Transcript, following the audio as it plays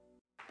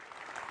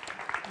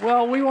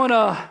Well, we want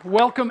to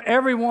welcome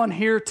everyone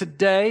here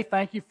today.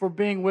 Thank you for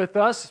being with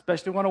us.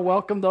 Especially want to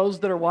welcome those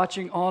that are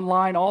watching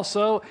online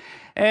also.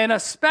 And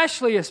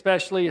especially, we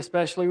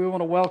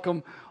want to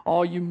welcome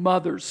all you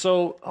mothers.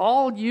 So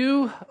all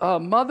you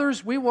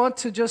mothers, we want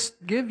to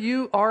just give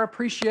you our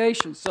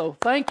appreciation. So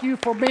thank you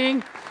for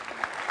being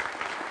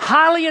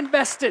highly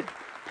invested.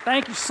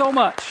 Thank you so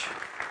much.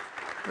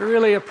 We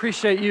really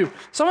appreciate you.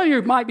 Some of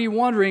you might be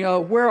wondering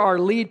where our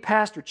lead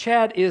pastor,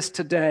 Chad, is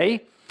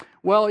today.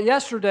 Well,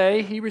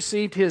 yesterday he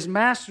received his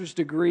master's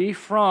degree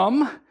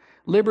from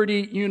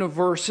Liberty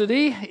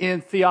University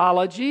in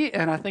theology,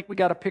 and I think we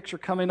got a picture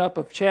coming up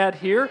of Chad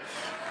here.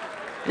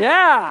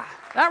 Yeah,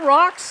 that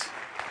rocks.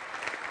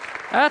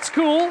 That's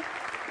cool.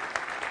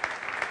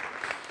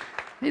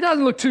 He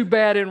doesn't look too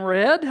bad in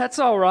red. That's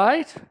all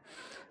right.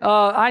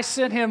 I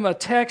sent him a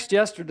text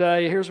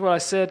yesterday. Here's what I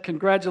said.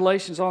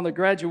 Congratulations on the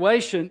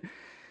graduation.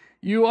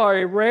 You are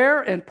a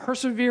rare and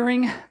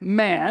persevering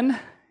man.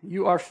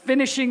 You are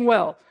finishing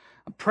well.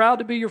 I'm proud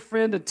to be your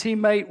friend and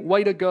teammate.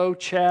 Way to go,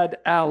 Chad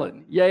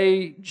Allen.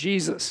 Yay,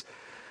 Jesus.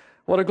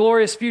 What a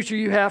glorious future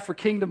you have for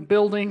kingdom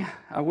building.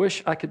 I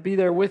wish I could be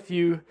there with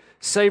you.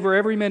 Savor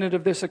every minute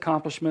of this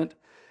accomplishment.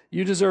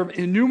 You deserve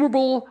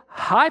innumerable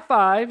high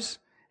fives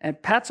and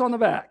pats on the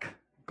back.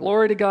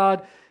 Glory to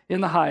God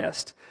in the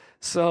highest.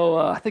 So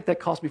I think that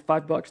cost me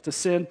 $5 to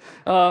send.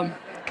 Kind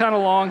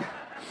of long.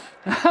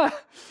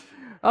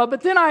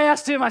 But then I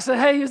asked him, I said,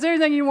 hey, is there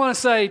anything you want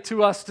to say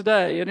to us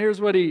today? And here's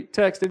what he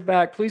texted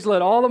back. Please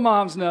let all the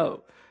moms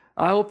know.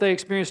 I hope they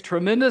experience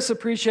tremendous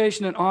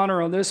appreciation and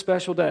honor on this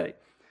special day.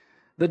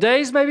 The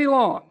days may be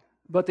long,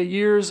 but the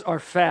years are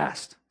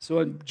fast. So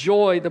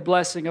enjoy the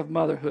blessing of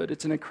motherhood.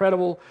 It's an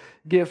incredible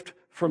gift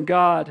from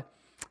God.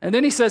 And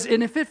then he says,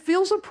 and if it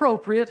feels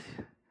appropriate,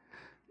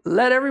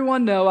 let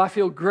everyone know I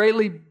feel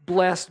greatly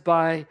blessed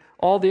by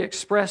all the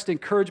expressed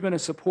encouragement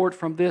and support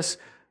from this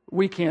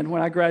weekend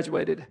when I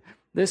graduated.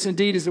 This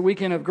indeed is a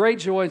weekend of great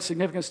joy and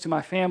significance to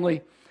my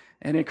family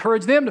and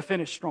encourage them to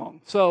finish strong.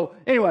 So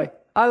anyway,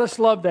 I just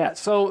love that.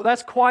 So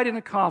that's quite an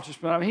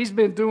accomplishment. I mean, he's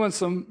been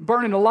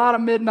burning a lot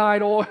of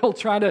midnight oil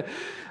trying to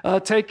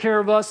take care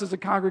of us as a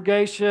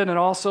congregation and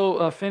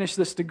also finish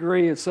this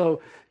degree. And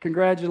so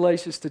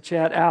congratulations to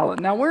Chad Allen.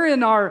 Now we're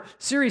in our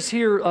series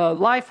here,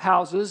 Life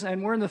Houses,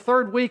 and we're in the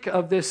third week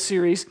of this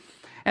series.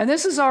 And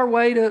this is our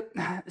way to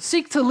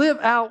seek to live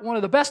out one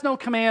of the best known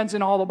commands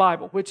in all the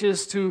Bible, which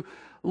is to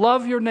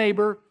love your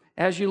neighbor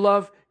as you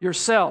love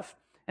yourself.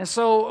 And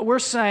so we're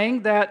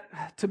saying that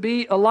to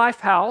be a life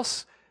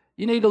house,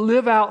 you need to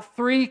live out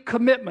three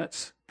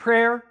commitments: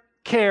 prayer,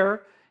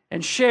 care,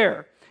 and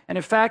share. And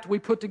in fact, we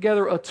put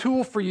together a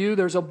tool for you.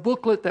 There's a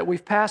booklet that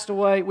we've passed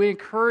away.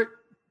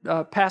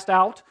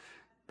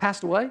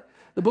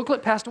 The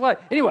booklet passed away.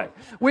 Anyway,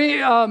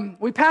 we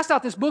passed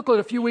out this booklet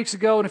a few weeks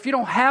ago, and if you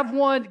don't have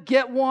one,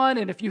 get one.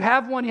 And if you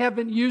have one, you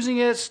haven't been using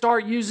it,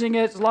 start using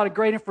it. There's a lot of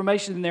great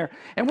information in there.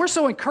 And we're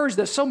so encouraged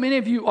that so many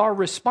of you are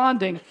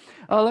responding.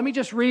 Let me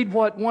just read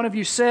what one of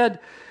you said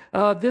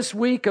this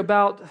week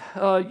about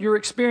your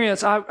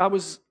experience. I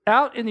was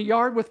out in the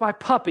yard with my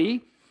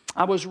puppy.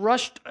 I was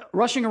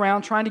rushing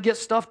around trying to get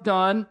stuff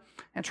done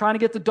and trying to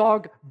get the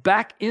dog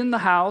back in the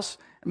house.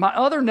 My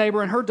other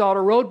neighbor and her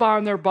daughter rode by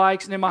on their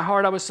bikes, and in my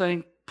heart I was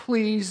saying,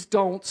 please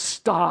don't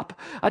stop.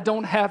 I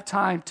don't have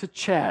time to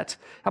chat.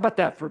 How about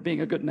that for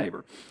being a good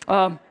neighbor?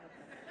 The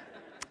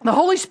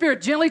Holy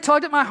Spirit gently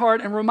tugged at my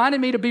heart and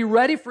reminded me to be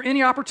ready for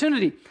any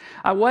opportunity.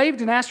 I waved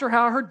and asked her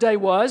how her day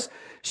was.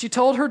 She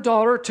told her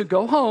daughter to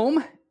go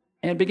home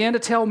and began to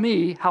tell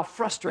me how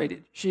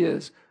frustrated she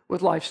is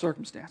with life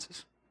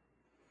circumstances.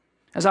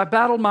 As I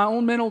battled my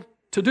own mental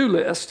to-do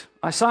list,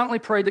 I silently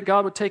prayed that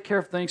God would take care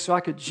of things so I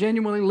could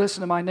genuinely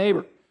listen to my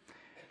neighbor.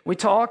 We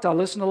talked, I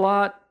listened a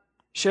lot,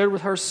 shared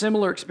with her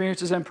similar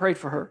experiences, and prayed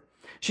for her.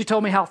 She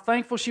told me how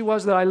thankful she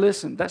was that I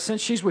listened, that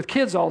since she's with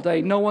kids all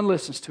day, no one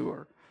listens to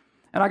her.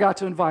 And I got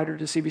to invite her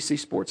to CBC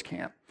Sports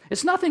Camp.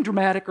 It's nothing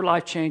dramatic or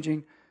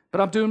life-changing, but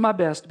I'm doing my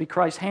best to be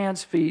Christ's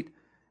hands, feet,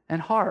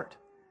 and heart.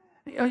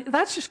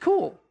 That's just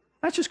cool.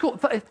 That's just cool.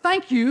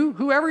 Thank you,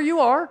 whoever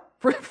you are,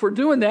 for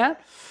doing that.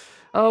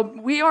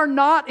 We are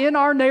not in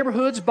our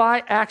neighborhoods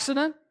by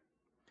accident.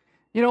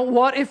 You know,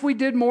 what if we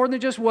did more than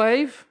just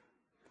wave?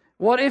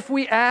 What if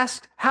we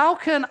asked, how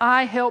can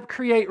I help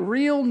create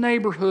real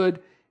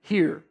neighborhood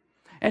here?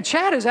 And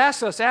Chad has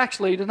asked us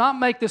actually to not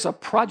make this a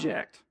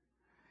project.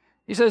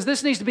 He says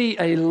this needs to be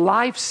a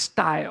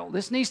lifestyle.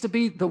 This needs to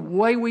be the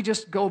way we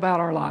just go about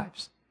our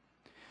lives.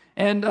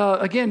 And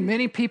again,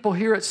 many people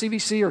here at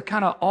CVC are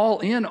kind of all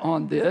in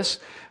on this.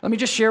 Let me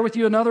just share with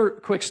you another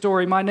quick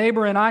story. My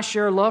neighbor and I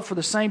share a love for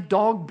the same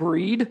dog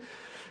breed.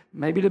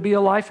 Maybe to be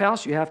a life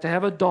house, you have to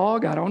have a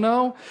dog. I don't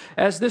know.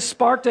 As this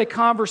sparked a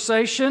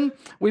conversation,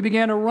 we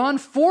began to run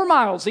 4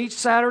 miles each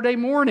Saturday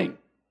morning.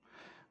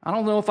 I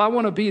don't know if I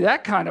want to be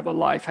that kind of a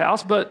life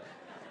house, but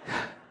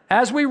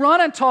as we run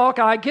and talk,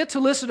 I get to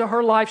listen to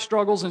her life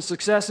struggles and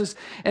successes,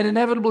 and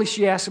inevitably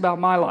she asks about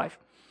my life.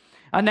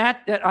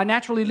 I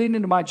naturally lean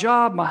into my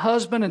job, my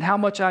husband, and how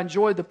much I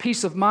enjoy the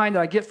peace of mind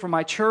that I get from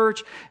my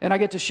church, and I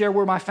get to share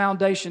where my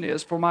foundation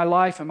is for my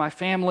life and my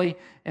family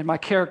and my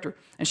character.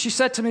 And she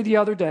said to me the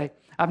other day,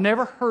 I've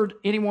never heard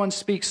anyone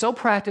speak so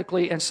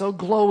practically and so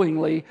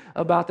glowingly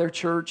about their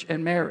church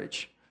and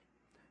marriage.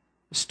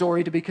 The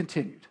story to be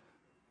continued.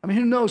 I mean,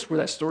 who knows where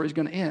that story is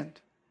going to end?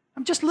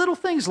 Just little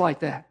things like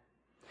that.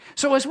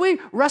 So as we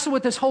wrestle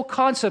with this whole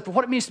concept of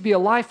what it means to be a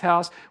life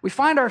house, we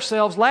find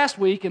ourselves last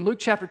week in Luke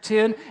chapter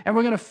 10, and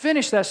we're going to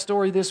finish that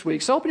story this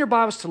week. So open your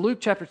Bibles to Luke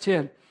chapter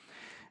 10.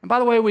 And by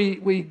the way,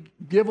 we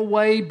give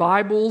away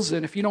Bibles,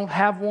 and if you don't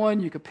have one,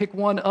 you can pick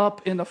one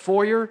up in the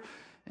foyer.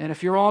 And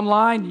if you're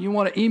online and you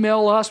want to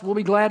email us, we'll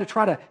be glad to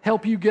try to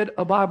help you get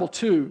a Bible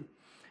too.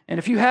 And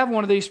if you have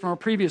one of these from a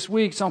previous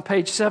week, it's on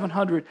page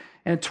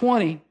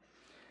 720.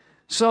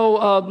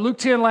 So Luke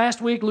 10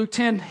 last week, Luke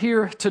 10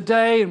 here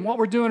today, and what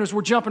we're doing is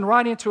we're jumping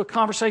right into a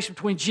conversation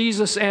between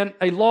Jesus and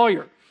a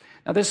lawyer.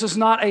 Now, this is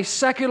not a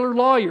secular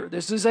lawyer.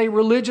 This is a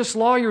religious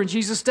lawyer in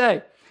Jesus'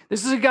 day.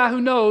 This is a guy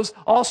who knows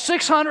all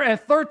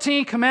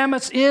 613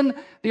 commandments in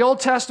the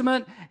Old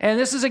Testament, and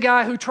this is a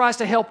guy who tries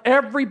to help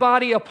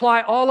everybody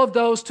apply all of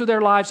those to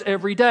their lives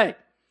every day.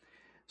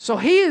 So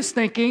he is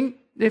thinking,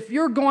 if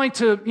you're going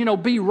to,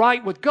 be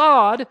right with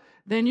God,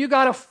 then you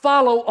got to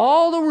follow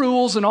all the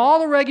rules and all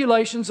the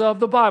regulations of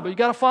the Bible. You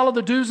got to follow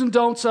the do's and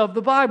don'ts of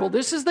the Bible.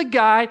 This is the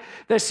guy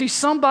that sees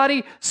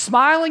somebody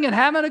smiling and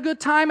having a good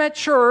time at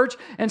church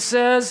and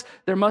says,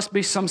 there must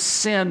be some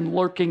sin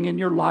lurking in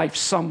your life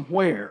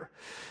somewhere.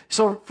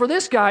 So for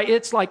this guy,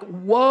 it's like,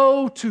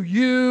 woe to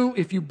you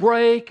if you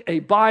break a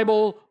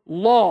Bible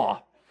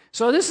law.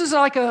 So this is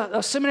like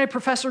a seminary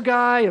professor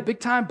guy, a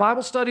big-time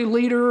Bible study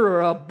leader,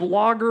 or a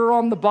blogger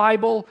on the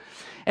Bible.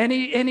 And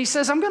he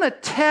says, I'm going to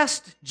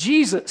test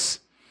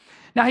Jesus.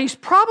 Now, he's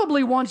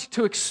probably wanting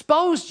to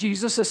expose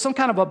Jesus as some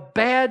kind of a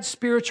bad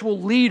spiritual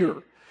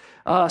leader,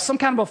 some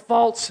kind of a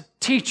false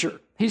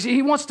teacher.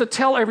 He wants to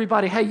tell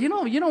everybody, hey, you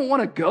don't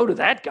want to go to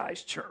that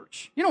guy's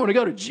church. You don't want to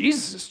go to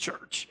Jesus'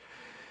 church.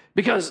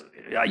 Because,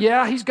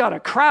 yeah, he's got a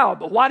crowd,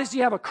 but why does he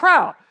have a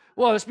crowd?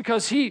 Well, it's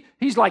because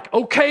he's like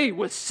okay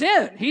with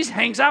sin. He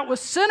hangs out with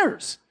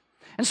sinners.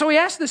 And so he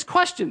asked this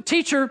question,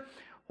 teacher,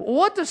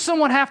 what does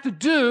someone have to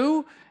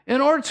do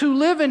in order to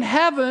live in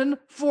heaven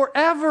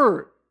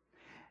forever?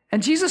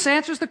 And Jesus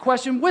answers the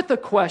question with a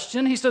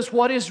question. He says,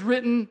 what is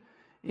written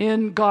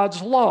in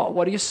God's law?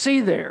 What do you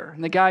see there?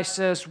 And the guy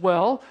says,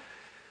 well,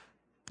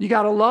 you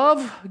got to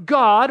love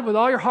God with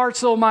all your heart,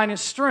 soul, mind, and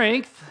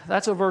strength.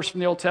 That's a verse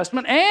from the Old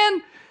Testament.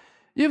 And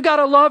you've got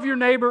to love your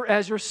neighbor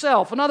as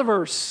yourself. Another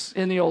verse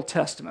in the Old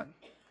Testament.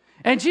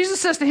 And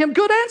Jesus says to him,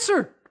 good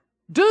answer.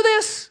 Do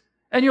this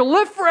and you'll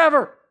live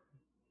forever.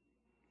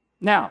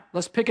 Now,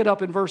 let's pick it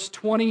up in verse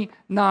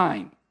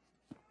 29.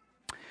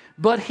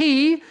 But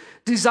he,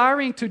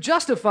 desiring to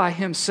justify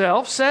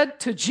himself, said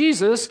to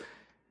Jesus,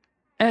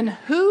 and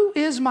who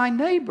is my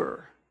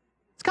neighbor?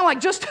 It's kind of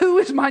like, just who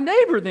is my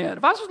neighbor then?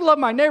 If I'm supposed to love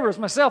my neighbor as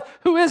myself,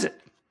 who is it?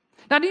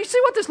 Now, do you see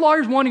what this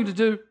lawyer's wanting to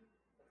do?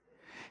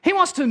 He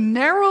wants to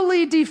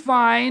narrowly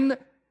define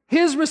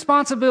his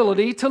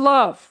responsibility to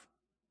love.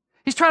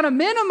 He's trying to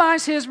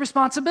minimize his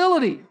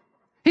responsibility.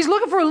 He's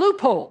looking for a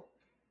loophole.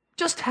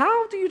 Just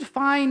how do you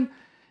define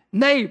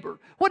neighbor?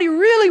 What he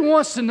really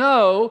wants to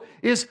know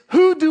is,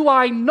 who do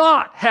I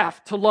not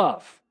have to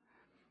love?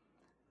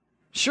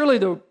 Surely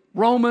the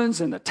Romans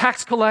and the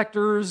tax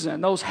collectors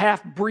and those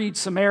half-breed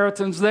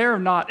Samaritans, they're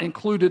not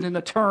included in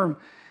the term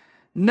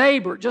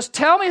neighbor. Just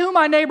tell me who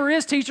my neighbor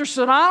is, teacher,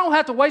 so that I don't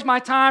have to waste my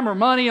time or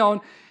money on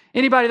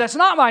anybody that's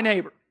not my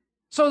neighbor.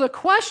 So the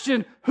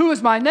question, who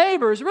is my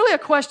neighbor, is really a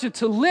question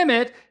to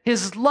limit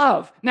his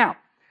love. Now,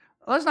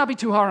 let's not be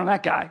too hard on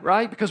that guy,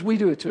 right? Because we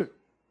do it too.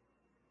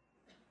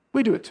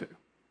 We do it too.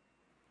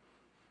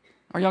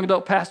 Our young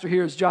adult pastor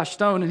here is Josh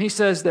Stone, and he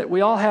says that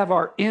we all have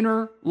our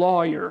inner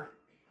lawyer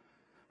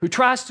who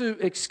tries to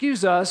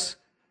excuse us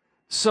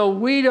so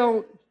we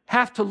don't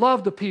have to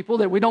love the people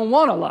that we don't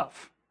want to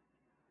love.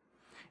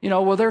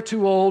 Well, they're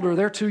too old, or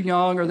they're too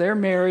young, or they're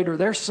married, or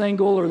they're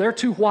single, or they're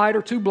too white,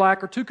 or too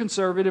black, or too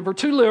conservative, or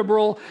too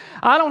liberal.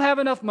 I don't have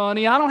enough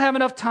money. I don't have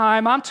enough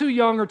time. I'm too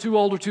young, or too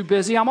old, or too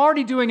busy. I'm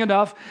already doing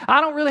enough. I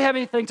don't really have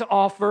anything to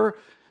offer.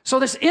 So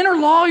this inner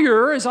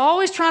lawyer is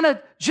always trying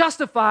to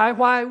justify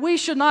why we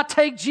should not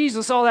take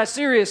Jesus all that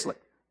seriously.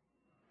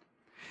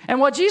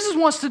 And what Jesus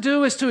wants to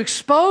do is to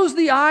expose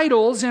the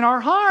idols in our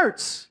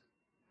hearts.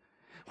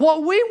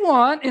 What we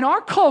want in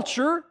our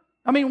culture,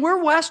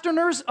 we're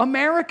Westerners,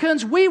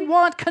 Americans, we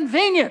want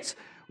convenience.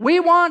 We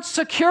want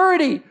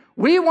security.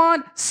 We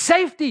want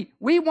safety.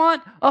 We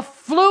want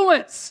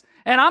affluence.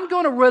 And I'm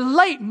going to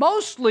relate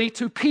mostly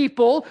to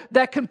people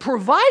that can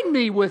provide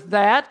me with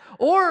that,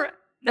 or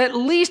at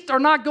least are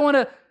not going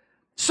to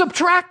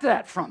subtract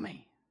that from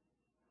me.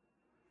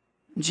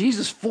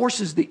 Jesus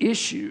forces the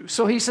issue.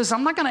 So he says,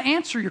 I'm not going to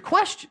answer your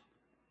question.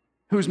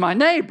 Who's my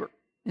neighbor?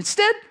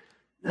 Instead,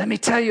 let me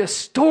tell you a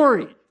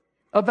story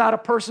about a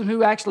person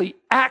who actually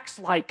acts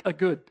like a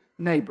good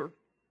neighbor.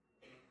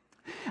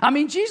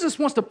 Jesus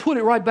wants to put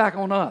it right back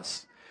on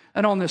us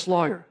and on this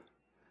lawyer.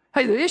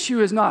 Hey, the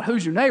issue is not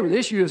who's your neighbor. The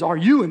issue is, are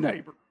you a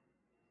neighbor?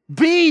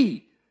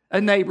 Be a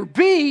neighbor.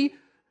 Be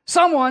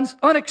someone's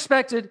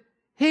unexpected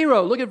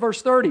hero. Look at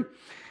verse 30.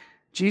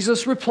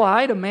 Jesus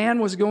replied, a man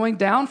was going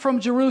down from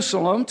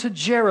Jerusalem to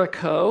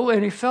Jericho,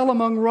 and he fell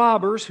among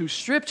robbers who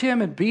stripped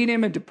him and beat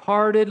him and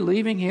departed,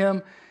 leaving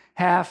him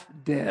half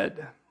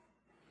dead.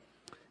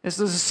 This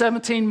is a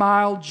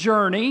 17-mile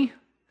journey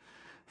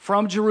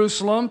from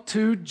Jerusalem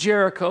to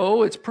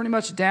Jericho. It's pretty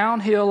much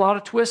downhill, a lot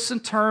of twists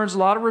and turns, a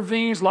lot of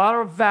ravines, a lot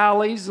of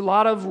valleys, a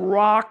lot of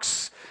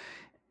rocks,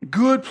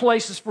 good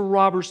places for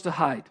robbers to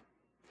hide.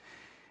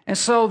 And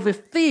so the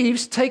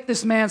thieves take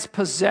this man's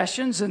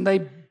possessions and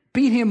they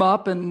beat him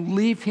up and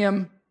leave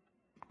him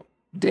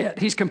dead.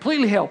 He's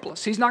completely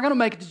helpless. He's not going to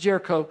make it to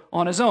Jericho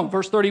on his own.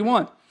 Verse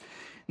 31.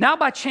 Now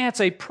by chance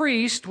a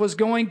priest was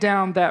going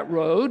down that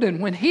road, and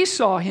when he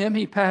saw him,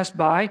 he passed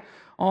by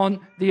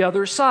on the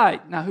other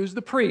side. Now who's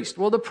the priest?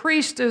 Well, the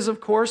priest is, of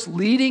course,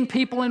 leading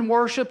people in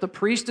worship. The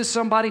priest is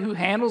somebody who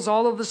handles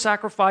all of the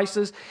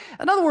sacrifices.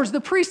 In other words,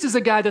 the priest is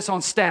a guy that's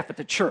on staff at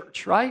the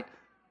church, right?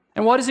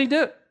 And what does he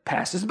do?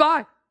 Passes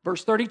by.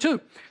 Verse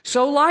 32,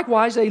 so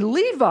likewise a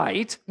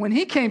Levite, when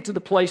he came to the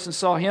place and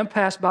saw him,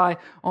 passed by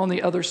on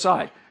the other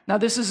side. Now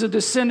this is a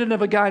descendant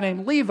of a guy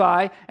named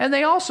Levi, and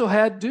they also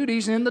had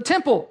duties in the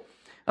temple.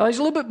 He's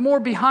a little bit more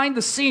behind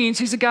the scenes.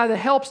 He's a guy that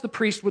helps the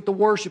priest with the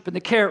worship and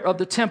the care of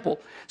the temple.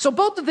 So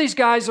both of these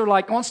guys are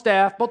like on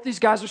staff. Both these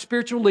guys are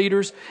spiritual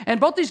leaders, and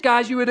both these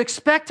guys you would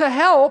expect to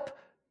help,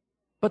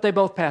 but they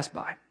both pass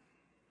by.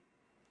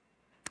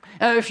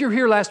 If you're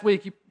here last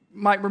week, you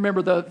might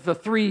remember the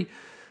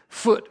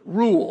 3-foot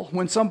rule.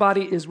 When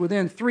somebody is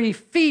within 3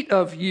 feet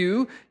of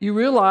you, you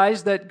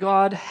realize that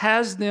God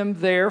has them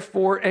there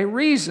for a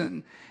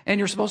reason, and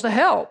you're supposed to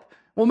help.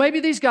 Well, maybe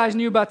these guys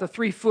knew about the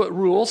 3-foot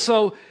rule,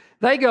 so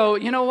they go,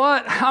 you know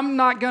what? I'm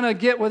not going to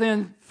get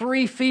within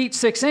 3 feet,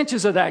 6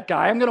 inches of that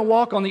guy. I'm going to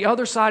walk on the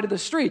other side of the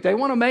street. They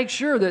want to make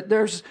sure that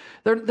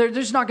they're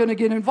just not going to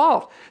get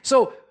involved.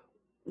 So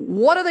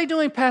what are they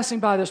doing passing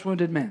by this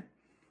wounded man?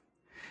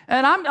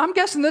 And I'm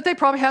guessing that they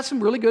probably had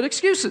some really good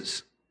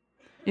excuses.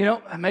 You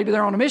know, maybe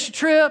they're on a mission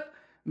trip.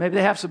 Maybe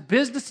they have some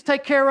business to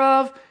take care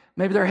of.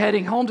 Maybe they're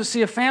heading home to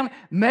see a family.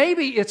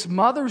 Maybe it's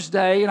Mother's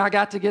Day and I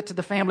got to get to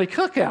the family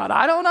cookout.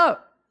 I don't know.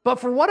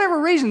 But for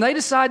whatever reason, they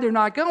decide they're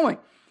not going.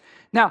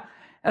 Now,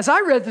 as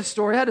I read this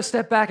story, I had to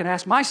step back and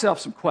ask myself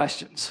some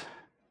questions.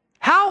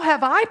 How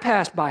have I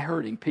passed by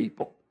hurting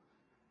people?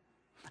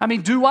 I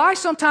mean, do I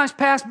sometimes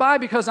pass by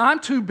because I'm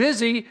too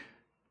busy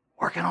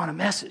working on a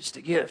message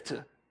to give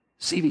to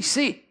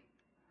CVC?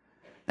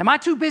 Am I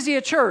too busy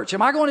at church?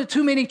 Am I going to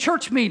too many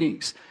church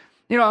meetings?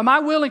 You know, am I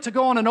willing to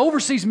go on an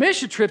overseas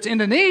mission trip to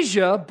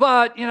Indonesia,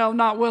 but,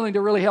 not willing to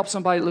really help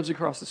somebody that lives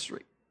across the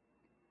street?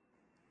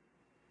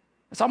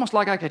 It's almost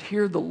like I could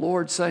hear the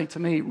Lord saying to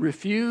me,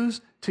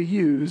 refuse to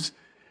use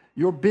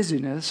your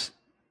busyness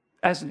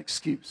as an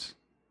excuse.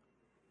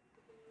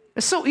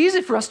 It's so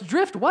easy for us to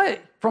drift away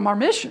from our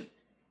mission.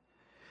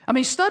 I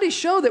mean, studies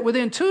show that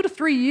within 2 to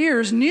 3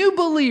 years, new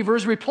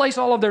believers replace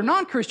all of their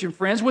non-Christian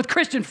friends with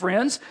Christian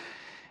friends,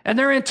 and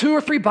they're in 2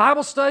 or 3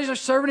 Bible studies, they're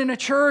serving in a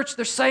church,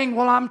 they're saying,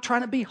 well, I'm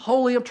trying to be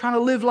holy, I'm trying to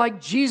live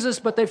like Jesus,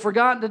 but they've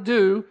forgotten to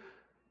do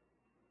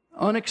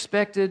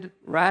unexpected,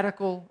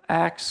 radical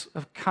acts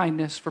of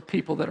kindness for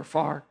people that are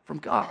far from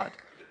God.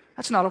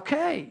 That's not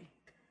okay.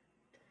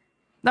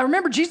 Now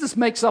remember, Jesus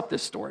makes up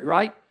this story,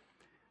 right?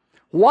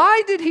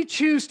 Why did he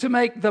choose to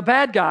make the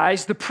bad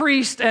guys the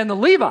priest and the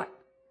Levite?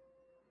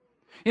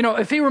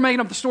 If he were making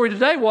up the story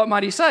today, what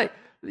might he say?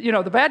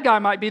 The bad guy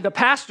might be the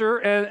pastor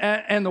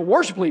and the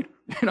worship leader.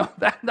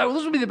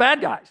 Those would be the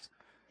bad guys.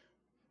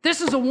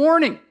 This is a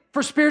warning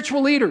for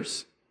spiritual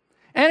leaders.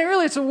 And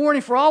really, it's a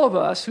warning for all of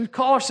us who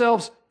call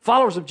ourselves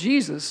followers of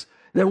Jesus,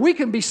 that we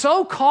can be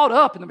so caught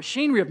up in the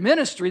machinery of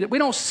ministry that we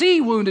don't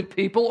see wounded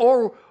people,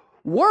 or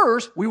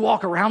worse, we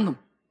walk around them.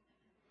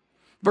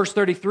 Verse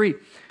 33,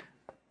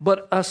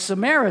 but a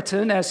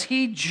Samaritan, as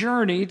he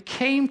journeyed,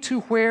 came to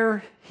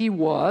where he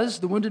was,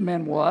 the wounded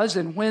man was,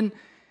 and when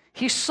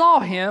he saw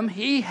him,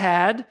 he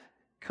had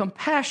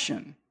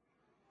compassion.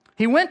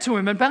 He went to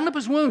him and bound up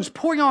his wounds,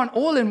 pouring on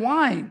oil and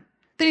wine.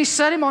 Then he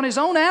set him on his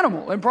own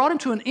animal and brought him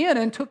to an inn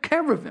and took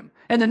care of him.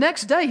 And the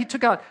next day he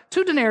took out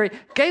 2 denarii,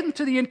 gave them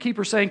to the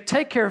innkeeper, saying,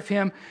 take care of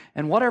him,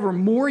 and whatever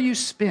more you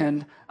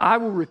spend, I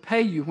will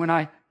repay you when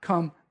I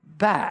come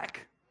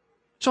back.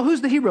 So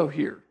who's the hero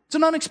here? It's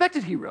an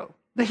unexpected hero.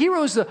 The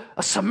hero is a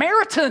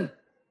Samaritan.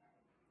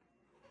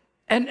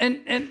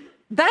 And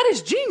that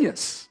is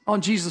genius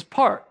on Jesus'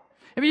 part.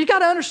 I mean, you got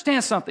to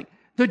understand something.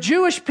 The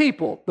Jewish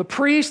people, the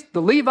priest,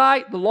 the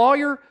Levite, the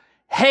lawyer,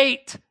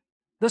 hate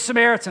the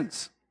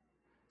Samaritans.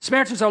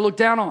 Samaritans are looked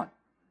down on.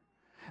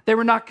 They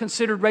were not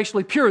considered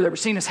racially pure. They were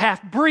seen as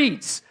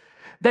half-breeds.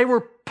 They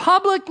were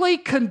publicly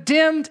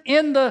condemned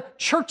in the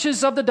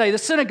churches of the day, the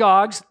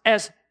synagogues,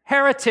 as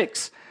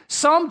heretics.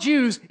 Some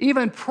Jews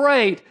even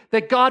prayed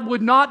that God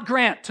would not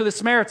grant to the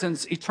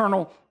Samaritans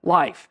eternal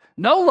life.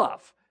 No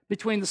love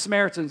between the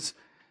Samaritans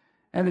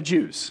and the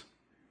Jews.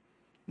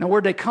 Now,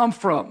 where'd they come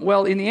from?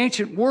 Well, in the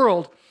ancient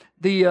world,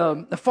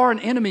 the foreign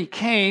enemy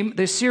came,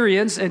 the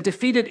Assyrians, and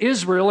defeated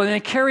Israel, and they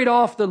carried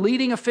off the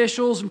leading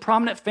officials and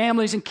prominent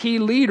families and key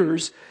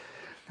leaders.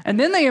 And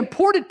then they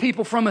imported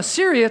people from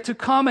Assyria to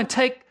come and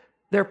take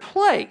their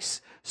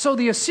place. So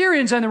the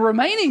Assyrians and the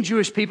remaining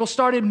Jewish people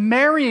started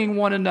marrying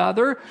one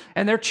another,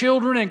 and their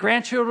children and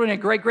grandchildren and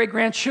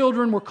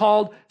great-great-grandchildren were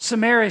called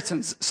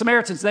Samaritans.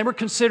 They were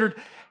considered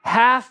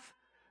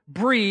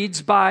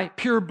half-breeds by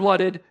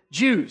pure-blooded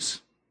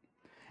Jews.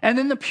 And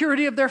then the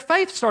purity of their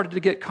faith started to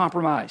get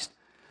compromised.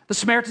 The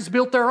Samaritans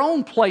built their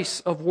own place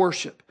of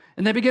worship,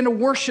 and they began to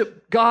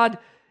worship God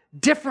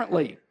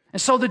differently.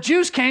 And so the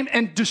Jews came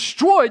and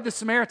destroyed the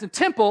Samaritan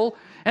temple,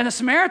 and the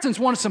Samaritans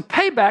wanted some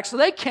payback, so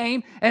they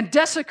came and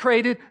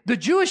desecrated the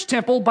Jewish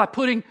temple by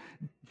putting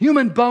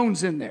human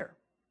bones in there.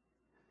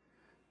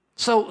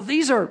 So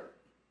these are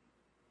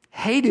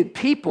hated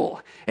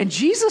people. And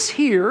Jesus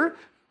here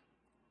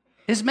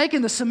is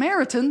making the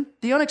Samaritan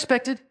the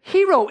unexpected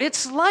hero.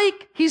 It's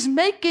like he's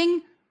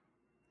making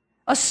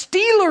a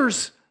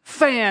Steelers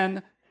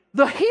fan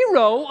the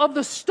hero of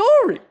the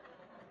story.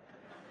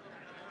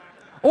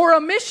 Or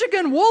a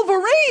Michigan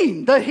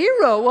Wolverine, the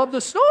hero of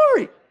the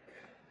story.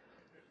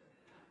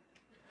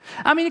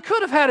 I mean, he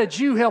could have had a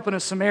Jew helping a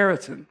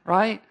Samaritan,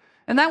 right?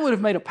 And that would have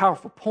made a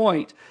powerful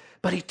point.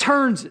 But he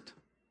turns it.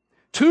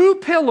 Two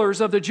pillars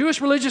of the Jewish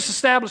religious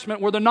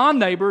establishment were the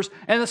non-neighbors,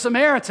 and the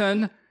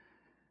Samaritan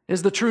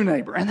is the true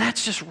neighbor. And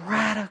that's just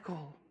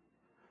radical.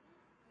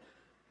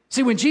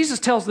 See, when Jesus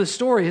tells this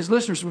story, his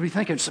listeners will be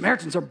thinking,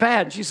 Samaritans are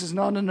bad. And Jesus says,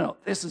 no.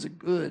 This is a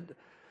good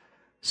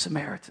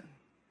Samaritan.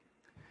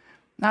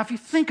 Now, if you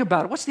think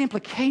about it, what's the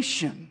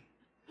implication?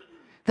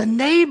 The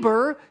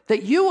neighbor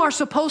that you are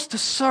supposed to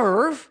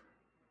serve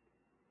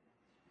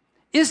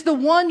is the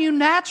one you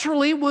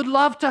naturally would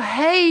love to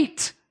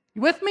hate.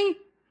 You with me?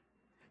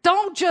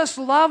 Don't just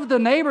love the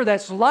neighbor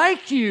that's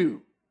like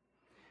you.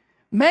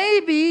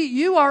 Maybe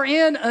you are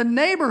in a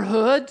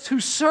neighborhood to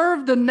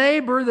serve the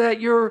neighbor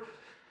that you're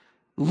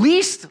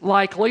least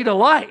likely to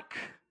like,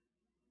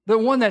 the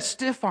one that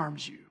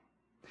stiff-arms you.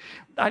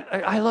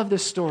 I love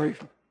this story.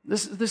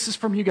 This is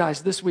from you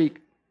guys this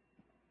week.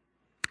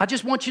 I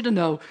just want you to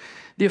know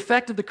the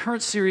effect of the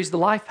current series, The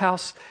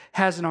Lifehouse,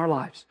 has in our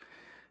lives.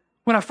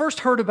 When I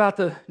first heard about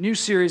the new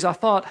series, I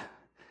thought,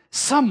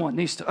 someone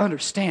needs to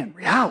understand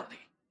reality.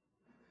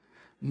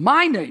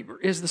 My neighbor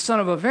is the son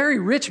of a very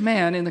rich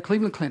man in the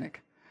Cleveland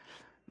Clinic.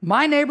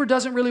 My neighbor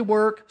doesn't really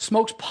work,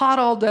 smokes pot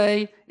all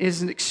day,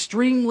 is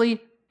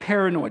extremely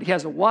paranoid. He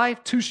has a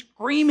wife, 2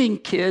 screaming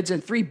kids,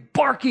 and 3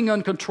 barking,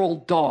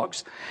 uncontrolled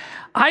dogs.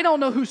 I don't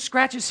know who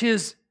scratches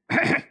his,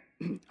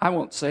 I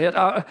won't say it,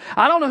 I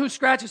don't know who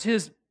scratches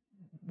his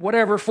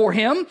whatever for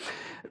him,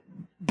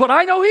 but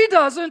I know he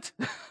doesn't.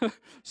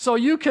 So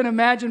you can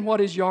imagine what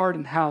his yard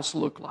and house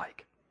look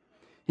like.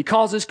 He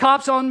calls his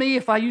cops on me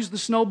if I use the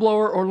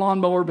snowblower or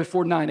lawnmower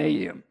before 9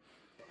 a.m.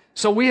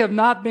 So we have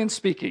not been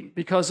speaking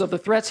because of the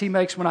threats he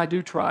makes when I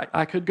do try.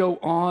 I could go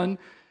on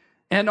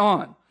and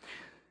on.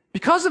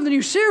 Because of the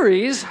new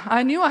series,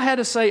 I knew I had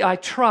to say I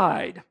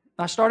tried.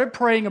 I started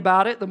praying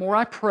about it. The more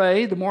I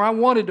prayed, the more I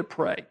wanted to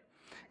pray.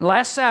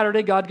 Last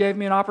Saturday, God gave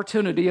me an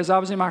opportunity as I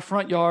was in my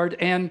front yard,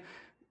 and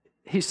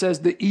he says,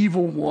 the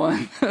evil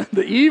one,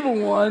 the evil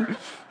one,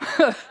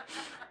 I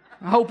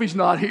hope he's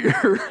not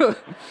here.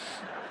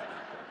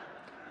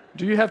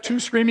 Do you have 2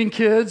 screaming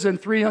kids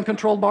and 3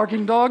 uncontrolled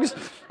barking dogs?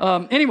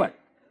 Anyway,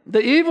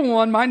 the evil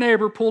one, my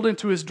neighbor, pulled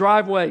into his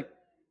driveway.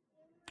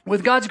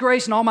 With God's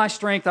grace and all my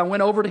strength, I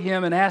went over to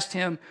him and asked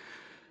him,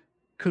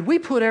 could we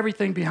put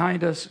everything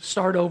behind us,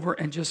 start over,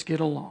 and just get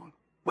along?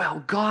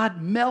 Well,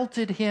 God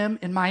melted him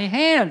in my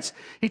hands.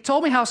 He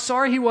told me how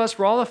sorry he was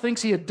for all the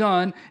things he had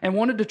done and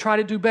wanted to try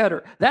to do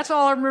better. That's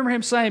all I remember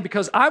him saying,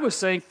 because I was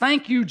saying,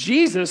 thank you,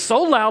 Jesus,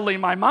 so loudly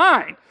in my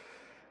mind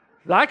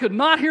that I could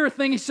not hear a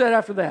thing he said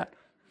after that.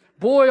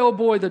 Boy, oh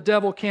boy, the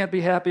devil can't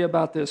be happy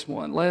about this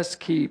one. Let's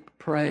keep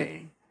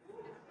praying.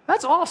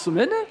 That's awesome,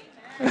 isn't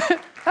it?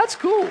 That's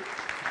cool.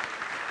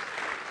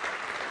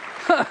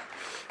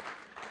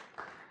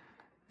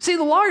 See,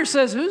 the lawyer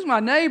says, who's my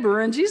neighbor?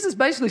 And Jesus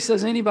basically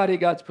says anybody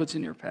God puts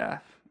in your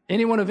path.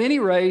 Anyone of any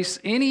race,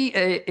 any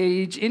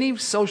age, any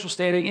social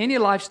standing, any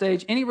life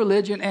stage, any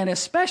religion, and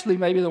especially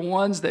maybe the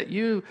ones that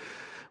you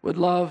would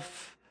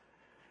love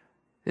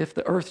if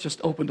the earth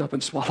just opened up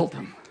and swallowed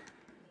them.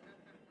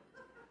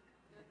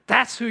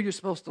 That's who you're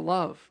supposed to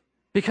love.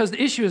 Because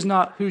the issue is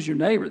not who's your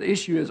neighbor. The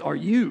issue is, are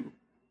you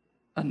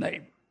a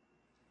neighbor?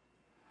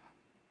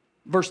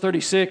 Verse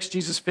 36,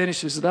 Jesus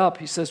finishes it up.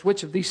 He says,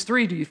 which of these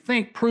 3 do you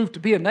think proved to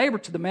be a neighbor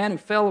to the man who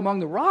fell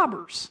among the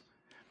robbers?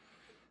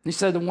 And he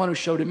said, the one who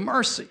showed him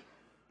mercy.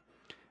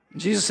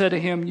 And Jesus said to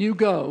him, you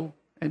go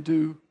and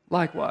do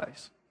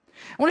likewise.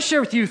 I want to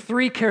share with you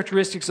 3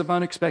 characteristics of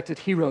unexpected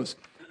heroes.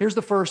 Here's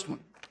the first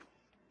one.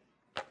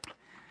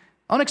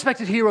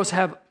 Unexpected heroes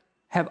have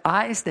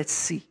eyes that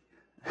see.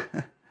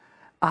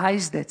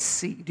 Eyes that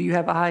see. Do you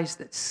have eyes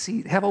that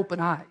see? Have open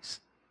eyes.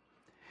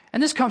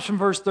 And this comes from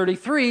verse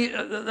 33.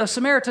 The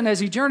Samaritan, as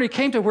he journeyed,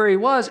 came to where he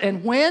was,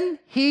 and when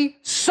he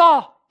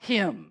saw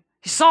him,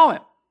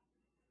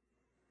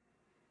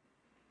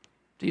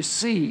 Do you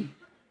see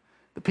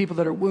the people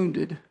that are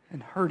wounded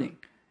and hurting?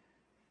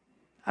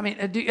 I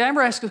mean, do you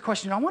ever ask the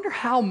question, I wonder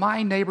how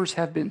my neighbors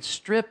have been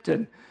stripped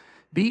and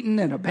beaten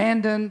and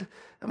abandoned?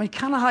 I mean,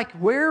 kind of like,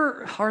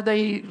 where are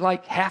they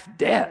like half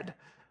dead?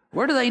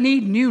 Where do they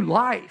need new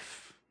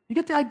life? You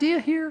get the idea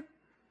here?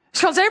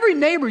 It's because every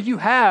neighbor you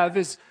have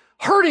is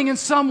hurting in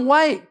some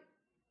way.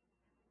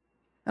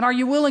 And are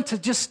you willing to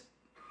just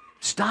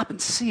stop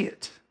and see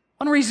it?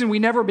 One reason we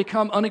never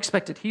become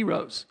unexpected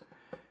heroes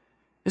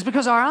is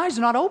because our eyes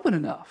are not open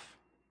enough.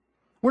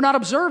 We're not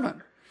observant.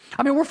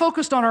 I mean, we're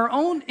focused on our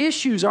own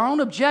issues, our own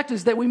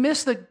objectives, that we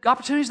miss the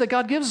opportunities that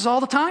God gives us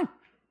all the time.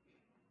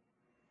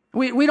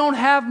 We don't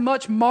have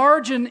much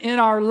margin in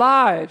our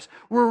lives.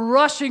 We're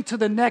rushing to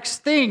the next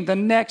thing, the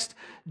next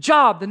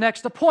job, the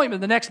next appointment,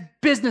 the next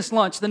business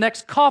lunch, the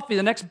next coffee,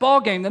 the next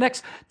ball game, the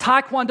next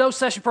taekwondo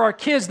session for our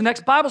kids, the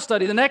next Bible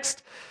study, the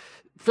next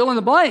fill in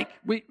the blank.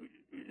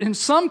 In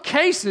some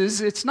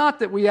cases, it's not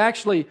that we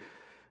actually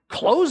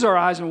close our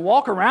eyes and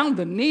walk around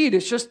the need.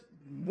 It's just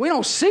we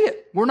don't see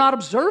it. We're not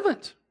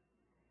observant.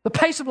 The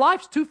pace of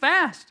life's too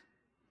fast.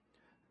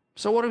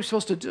 So what are we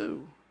supposed to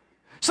do?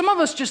 Some of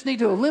us just need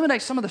to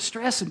eliminate some of the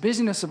stress and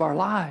busyness of our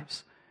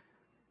lives.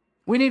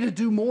 We need to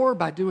do more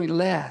by doing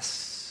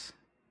less.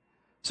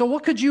 So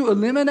what could you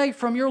eliminate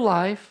from your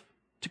life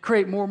to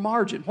create more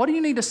margin? What do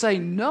you need to say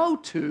no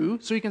to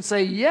so you can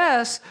say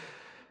yes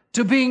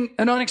to being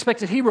an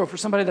unexpected hero for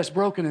somebody that's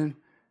broken and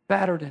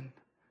battered and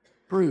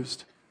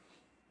bruised?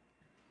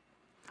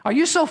 Are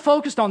you so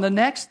focused on the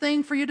next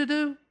thing for you to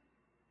do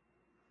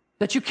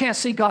that you can't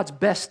see God's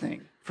best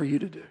thing for you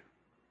to do?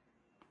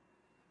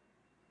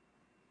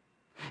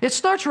 It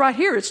starts right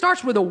here. It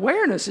starts with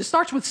awareness. It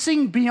starts with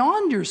seeing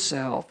beyond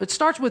yourself. It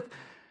starts with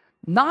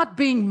not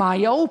being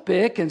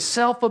myopic and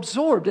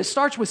self-absorbed. It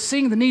starts with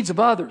seeing the needs of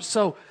others.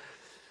 So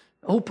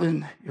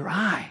open your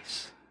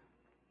eyes.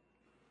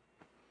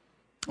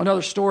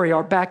 Another story,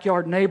 our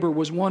backyard neighbor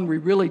was one we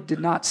really did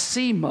not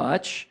see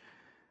much.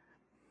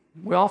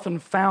 We often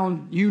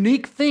found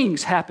unique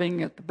things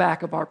happening at the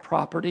back of our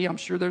property. I'm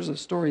sure there's a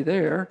story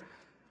there.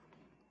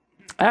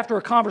 After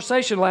a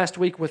conversation last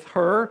week with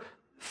her,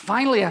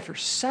 finally, after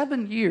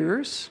 7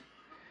 years,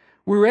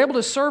 we were able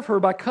to serve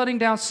her by cutting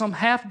down some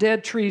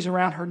half-dead trees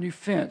around her new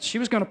fence. She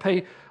was going to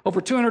pay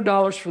over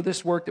 $200 for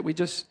this work that we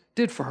just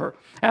did for her.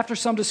 After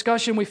some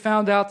discussion, we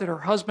found out that her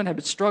husband had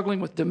been struggling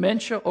with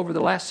dementia over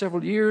the last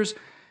several years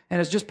and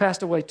has just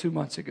passed away 2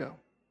 months ago.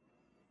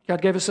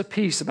 God gave us a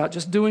peace about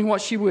just doing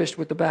what she wished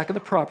with the back of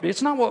the property.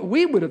 It's not what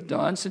we would have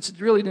done, since it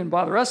really didn't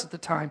bother us at the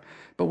time,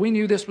 but we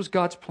knew this was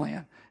God's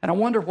plan. And I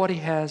wonder what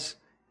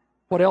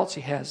else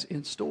he has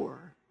in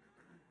store.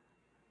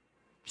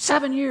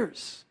 7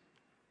 years,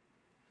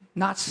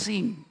 not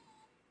seen,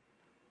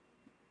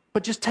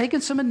 but just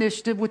taking some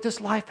initiative with this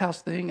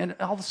Lifehouse thing, and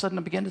all of a sudden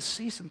I began to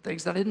see some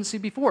things that I didn't see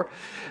before.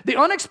 The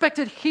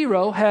unexpected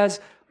hero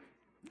has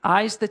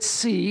eyes that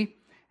see,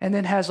 and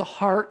then has a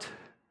heart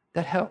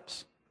that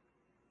helps.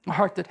 A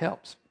heart that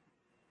helps.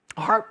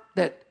 A heart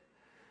that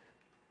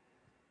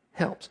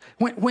helps.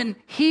 When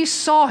he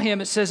saw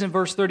him, it says in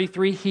verse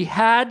 33, he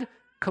had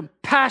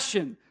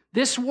compassion.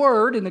 This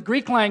word in the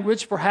Greek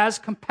language for has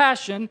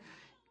compassion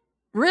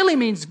really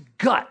means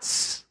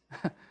guts.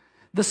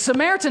 The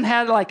Samaritan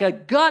had like a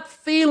gut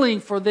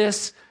feeling for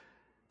this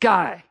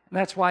guy, and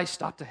that's why he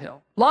stopped to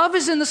help. Love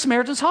is in the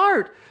Samaritan's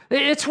heart.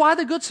 It's why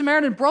the Good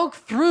Samaritan broke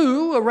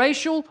through a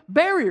racial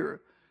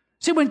barrier.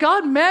 See, when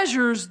God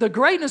measures the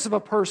greatness of a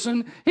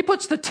person, he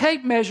puts the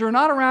tape measure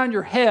not around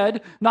your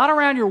head, not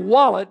around your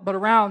wallet, but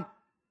around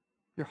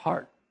your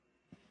heart.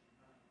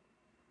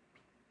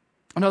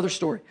 Another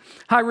story.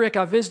 Hi, Rick.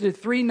 I visited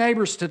 3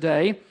 neighbors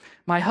today.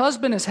 My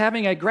husband is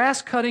having a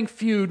grass-cutting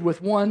feud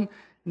with one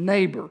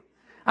neighbor.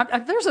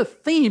 There's a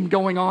theme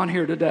going on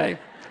here today.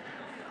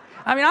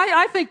 I mean,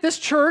 I think this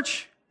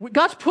church,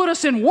 God's put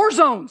us in war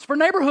zones for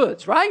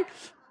neighborhoods, right?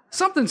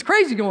 Something's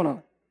crazy going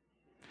on.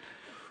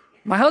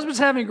 My husband's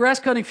having a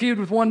grass-cutting feud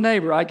with one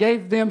neighbor. I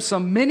gave them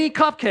some mini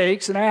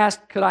cupcakes and I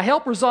asked, could I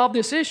help resolve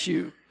this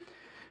issue?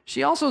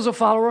 She also is a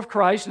follower of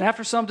Christ, and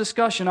after some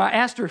discussion, I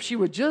asked her if she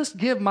would just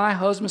give my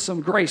husband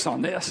some grace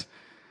on this.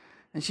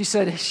 And she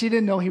said she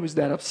didn't know he was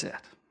that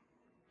upset.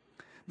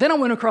 Then I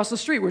went across the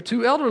street where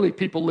 2 elderly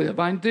people live.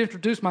 I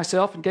introduced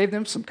myself and gave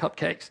them some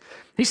cupcakes.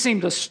 He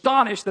seemed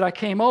astonished that I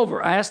came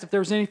over. I asked if there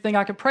was anything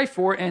I could pray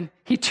for, and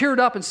he teared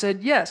up and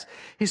said yes.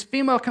 His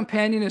female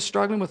companion is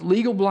struggling with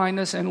legal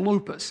blindness and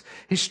lupus.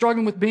 He's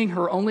struggling with being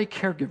her only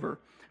caregiver.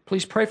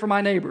 Please pray for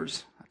my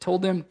neighbors. I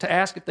told them to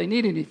ask if they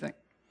need anything.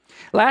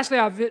 Lastly,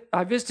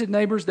 I visited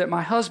neighbors that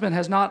my husband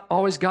has not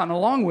always gotten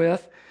along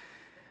with.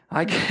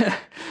 I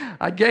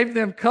gave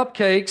them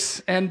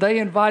cupcakes, and they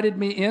invited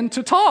me in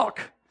to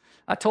talk.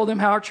 I told them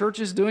how our church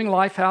is doing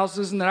life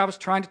houses and that I was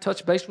trying to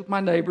touch base with my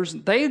neighbors.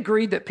 They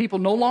agreed that people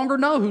no longer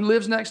know who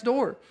lives next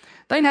door.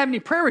 They didn't have any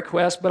prayer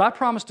requests, but I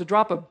promised to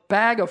drop a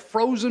bag of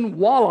frozen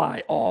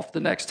walleye off the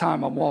next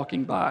time I'm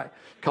walking by.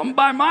 Come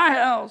by my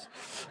house.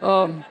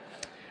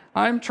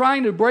 I'm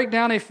trying to break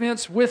down a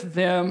fence with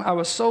them. I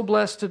was so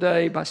blessed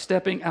today by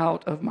stepping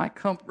out of my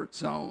comfort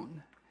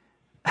zone.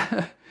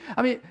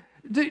 I mean,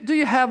 do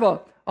you have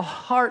a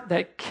heart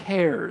that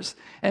cares?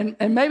 And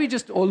maybe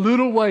just a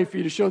little way for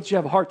you to show that you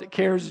have a heart that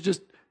cares is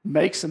just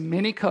make some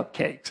mini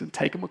cupcakes and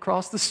take them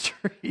across the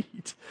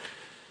street.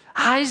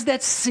 Eyes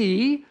that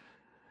see,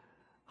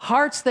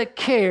 hearts that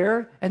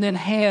care, and then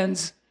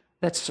hands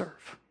that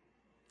serve.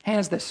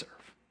 Hands that serve.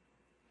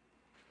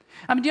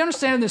 I mean, do you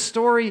understand this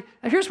story?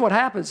 Here's what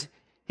happens.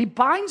 He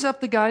binds up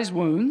the guy's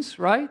wounds,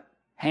 right?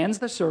 Hands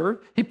that serve.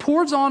 He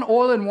pours on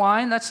oil and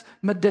wine. That's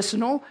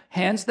medicinal.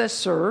 Hands that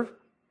serve.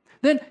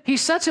 Then he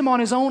sets him on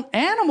his own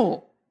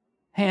animal.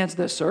 Hands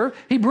that serve.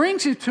 He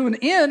brings him to an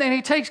inn and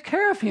he takes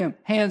care of him.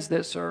 Hands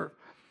that serve.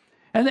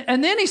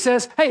 And then he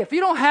says, hey, if you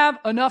don't have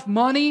enough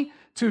money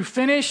to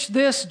finish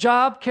this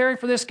job caring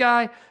for this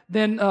guy,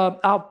 then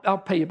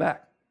I'll pay you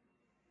back.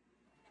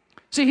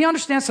 See, he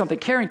understands something.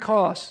 Caring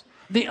costs.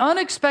 The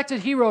unexpected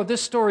hero of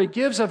this story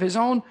gives of his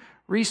own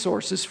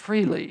resources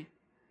freely.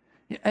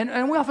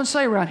 And we often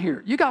say around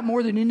here, you got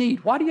more than you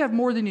need. Why do you have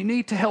more than you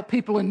need to help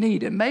people in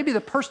need? And maybe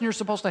the person you're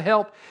supposed to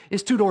help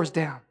is 2 doors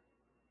down.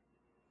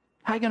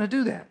 How are you going to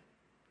do that?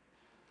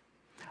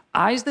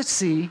 Eyes that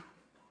see,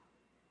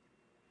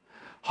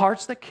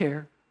 hearts that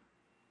care,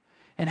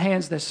 and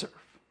hands that serve.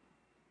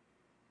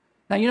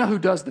 Now, you know who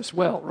does this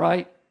well,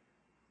 right?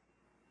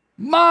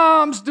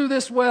 Moms do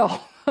this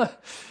well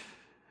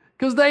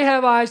because they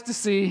have eyes to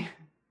see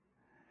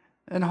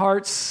and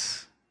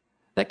hearts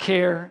that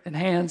care and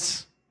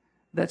hands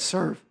that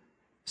serve.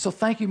 So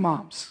thank you,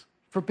 moms,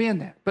 for being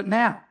that. But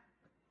now,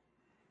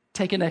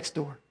 take it next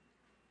door.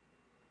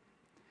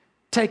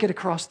 Take it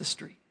across the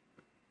street.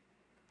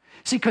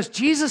 See, because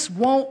Jesus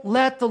won't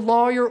let the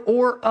lawyer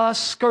or us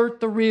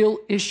skirt the real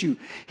issue.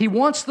 He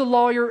wants the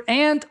lawyer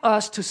and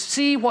us to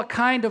see what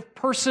kind of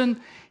person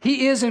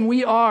he is and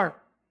we are.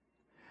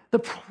 The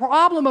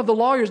problem of the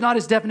lawyer is not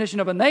his definition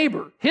of a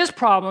neighbor. His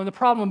problem, the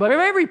problem of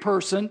every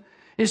person,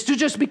 is to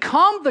just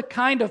become the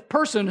kind of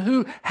person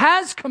who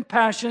has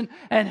compassion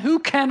and who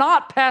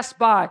cannot pass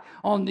by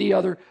on the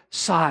other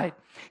side.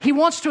 He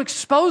wants to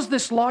expose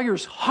this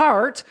lawyer's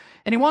heart,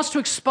 and he wants to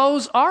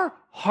expose our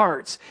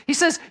hearts. He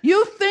says,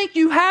 you think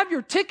you have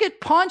your ticket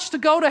punched to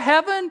go to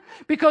heaven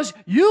because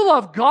you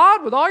love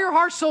God with all your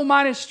heart, soul,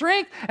 mind, and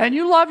strength, and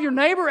you love your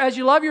neighbor as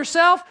you love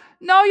yourself?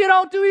 No, you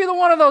don't do either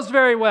one of those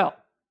very well.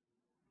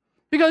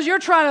 Because you're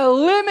trying to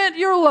limit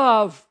your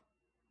love,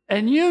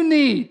 and you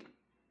need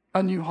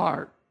a new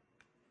heart.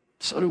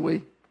 So do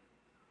we.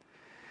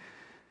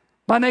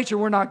 By nature,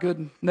 we're not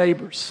good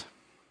neighbors.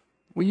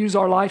 We use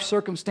our life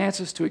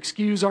circumstances to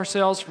excuse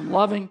ourselves from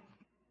loving.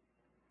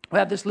 We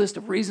have this list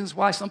of reasons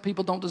why some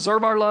people don't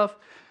deserve our love.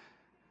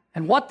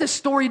 And what this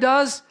story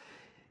does,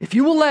 if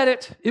you will let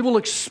it, it will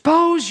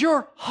expose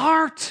your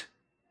heart.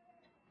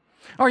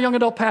 Our young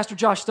adult pastor,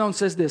 Josh Stone,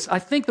 says this: I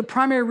think the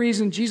primary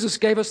reason Jesus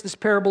gave us this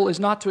parable is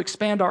not to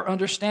expand our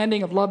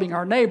understanding of loving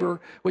our neighbor,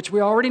 which we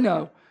already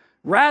know,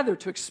 rather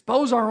to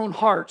expose our own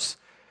hearts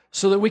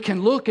so that we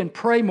can look and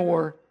pray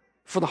more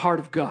for the heart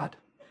of God.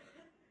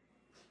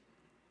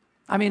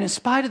 I mean, in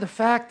spite of the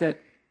fact that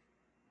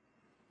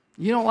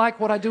you don't like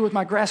what I do with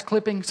my grass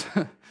clippings,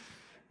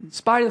 in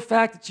spite of the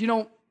fact that you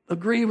don't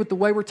agree with the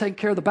way we're taking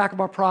care of the back of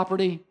our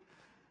property,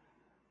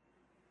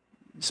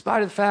 in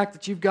spite of the fact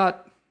that you've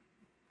got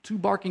 2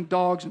 barking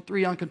dogs and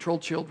 3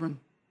 uncontrolled children,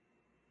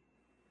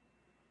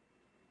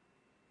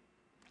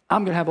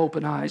 I'm going to have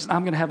open eyes, and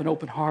I'm going to have an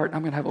open heart, and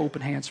I'm going to have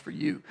open hands for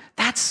you.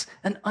 That's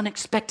an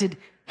unexpected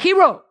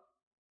hero.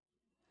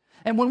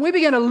 And when we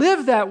begin to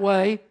live that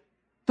way,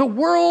 the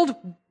world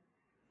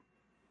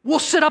will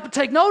sit up and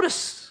take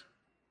notice.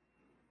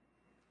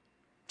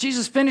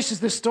 Jesus finishes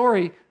this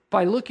story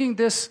by looking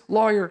this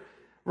lawyer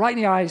right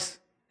in the eyes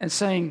and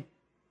saying,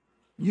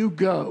 you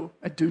go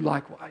and do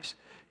likewise.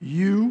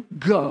 You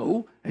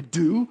go and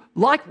do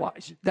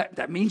likewise.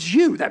 That means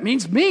you. That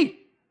means me.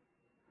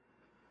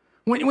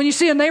 When you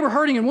see a neighbor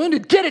hurting and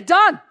wounded, get it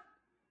done.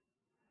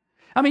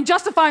 I mean,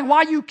 justifying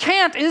why you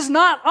can't is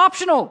not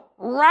optional.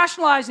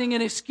 Rationalizing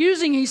and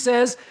excusing, he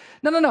says,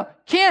 no,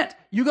 can't.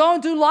 You go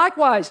and do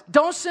likewise.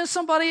 Don't send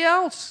somebody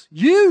else.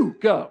 You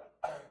go.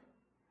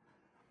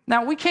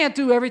 Now, we can't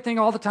do everything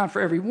all the time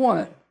for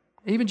everyone.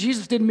 Even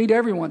Jesus didn't meet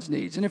everyone's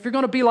needs. And if you're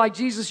going to be like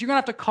Jesus, you're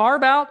going to have to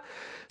carve out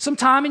some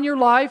time in your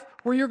life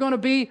where you're going to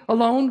be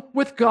alone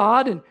with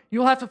God, and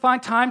you'll have to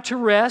find time to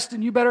rest,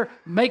 and you better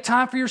make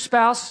time for your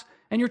spouse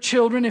and your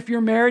children if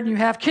you're married and you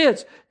have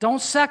kids.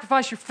 Don't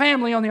sacrifice your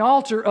family on the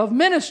altar of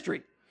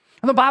ministry.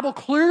 And the Bible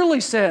clearly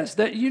says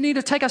that you need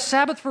to take a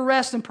Sabbath for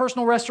rest and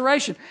personal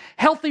restoration.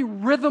 Healthy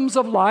rhythms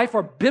of life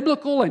are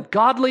biblical and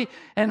godly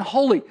and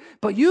holy.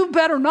 But you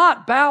better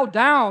not bow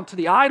down to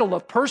the idol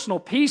of personal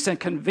peace and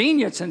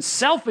convenience and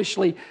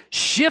selfishly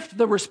shift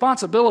the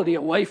responsibility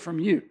away from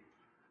you.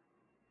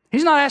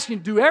 He's not asking you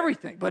to do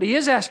everything, but he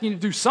is asking you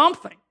to do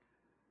something.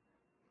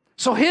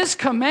 So his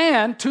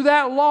command to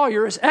that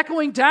lawyer is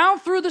echoing down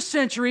through the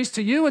centuries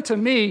to you and to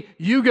me,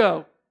 you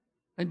go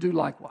and do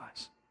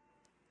likewise.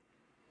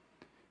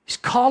 He's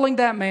calling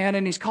that man,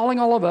 and he's calling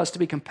all of us to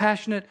be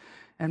compassionate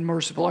and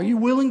merciful. Are you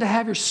willing to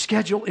have your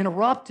schedule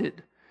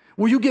interrupted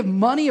Will you give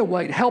money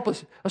away to help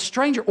a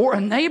stranger or a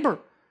neighbor?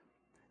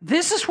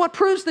 This is what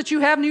proves that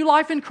you have new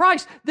life in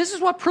Christ. This is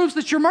what proves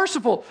that you're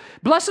merciful.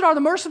 Blessed are the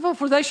merciful,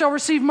 for they shall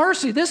receive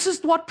mercy. This is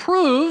what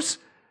proves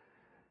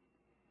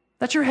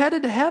that you're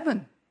headed to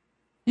heaven.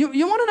 You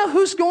want to know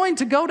who's going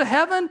to go to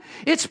heaven?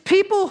 It's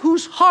people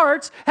whose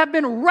hearts have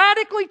been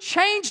radically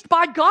changed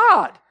by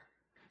God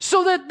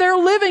so that they're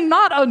living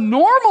not a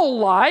normal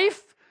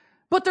life,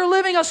 but they're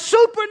living a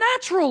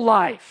supernatural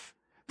life.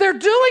 They're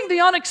doing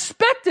the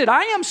unexpected.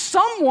 I am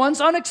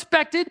someone's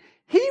unexpected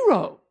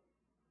hero.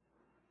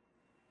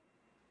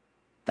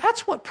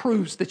 That's what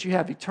proves that you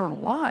have eternal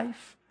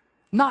life,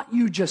 not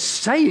you just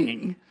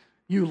saying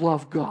you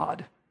love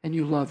God and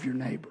you love your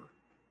neighbor.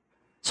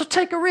 So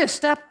take a risk,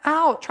 step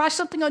out, try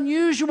something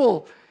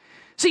unusual.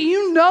 See,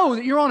 you know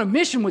that you're on a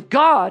mission with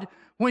God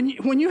when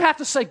you have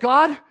to say,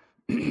 God,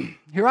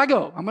 here I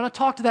go. I'm going to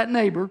talk to that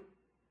neighbor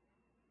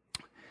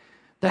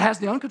that has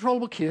the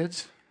uncontrollable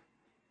kids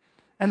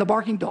and the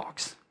barking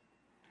dogs.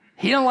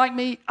 He don't like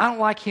me, I don't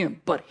like him,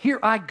 but here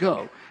I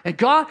go. And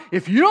God,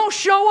 if you don't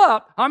show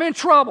up, I'm in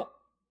trouble.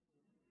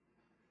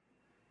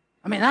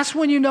 I mean, that's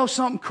when you know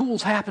something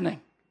cool's happening.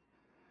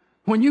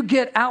 When you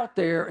get out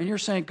there and you're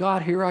saying,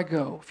 God, here I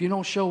go. If you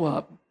don't show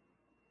up,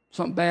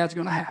 something bad's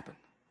going to happen.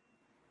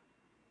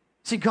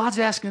 See, God's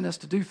asking us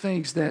to do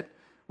things that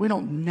we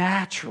don't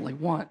naturally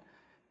want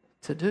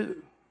to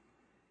do.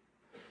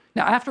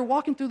 Now, after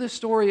walking through this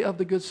story of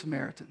the Good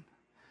Samaritan,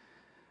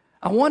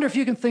 I wonder if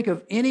you can think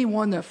of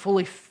anyone that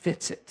fully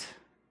fits it.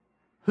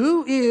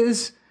 Who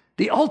is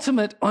the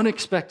ultimate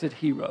unexpected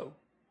hero?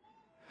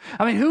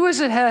 I mean, who is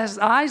it has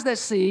eyes that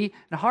see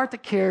and a heart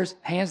that cares,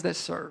 hands that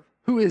serve?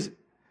 Who is it?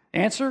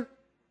 Answer?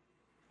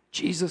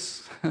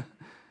 Jesus.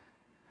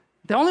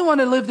 The only one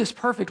that lived this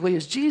perfectly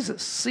is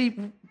Jesus. See,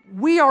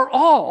 we are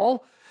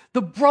all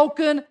the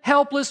broken,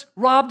 helpless,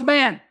 robbed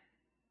man.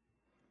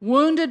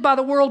 Wounded by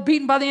the world,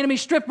 beaten by the enemy,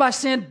 stripped by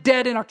sin,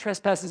 dead in our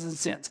trespasses and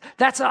sins.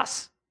 That's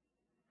us.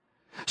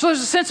 So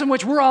there's a sense in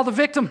which we're all the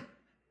victim.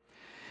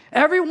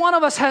 Every one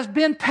of us has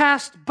been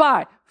passed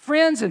by.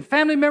 Friends and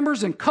family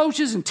members and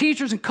coaches and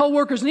teachers and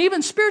co-workers and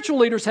even spiritual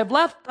leaders have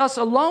left us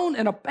alone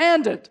and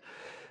abandoned.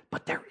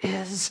 But there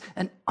is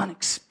an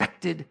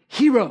unexpected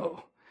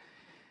hero.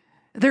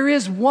 There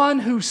is one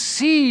who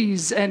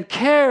sees and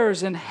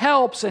cares and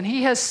helps, and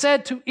he has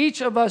said to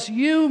each of us,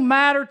 you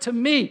matter to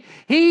me.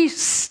 He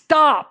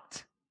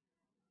stopped,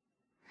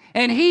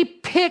 and he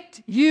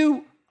picked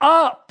you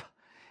up,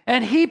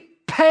 and he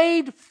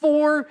paid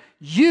for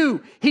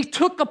you. He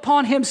took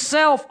upon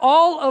himself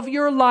all of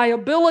your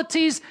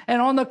liabilities,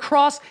 and on the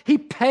cross, he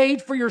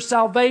paid for your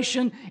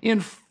salvation in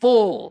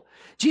full.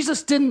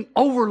 Jesus didn't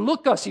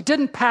overlook us. He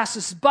didn't pass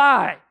us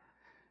by.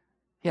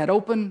 He had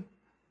open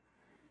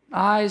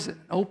eyes and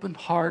an open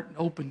heart and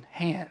open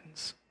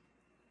hands.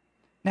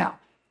 Now,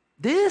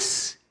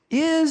 this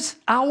is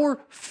our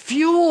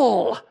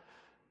fuel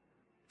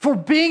for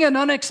being an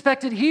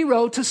unexpected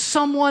hero to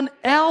someone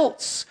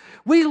else.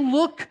 We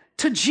look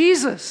to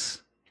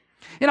Jesus.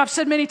 And I've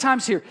said many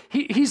times here,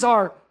 he's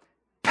our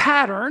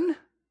pattern,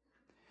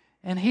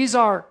 and he's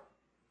our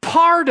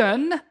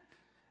pardon,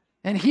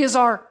 and he is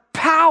our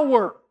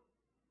power.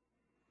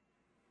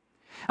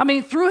 I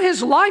mean, through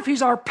his life,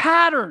 he's our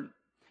pattern.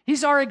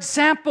 He's our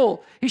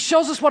example. He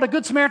shows us what a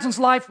Good Samaritan's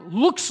life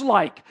looks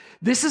like.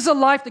 This is a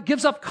life that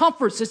gives up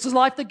comforts. This is a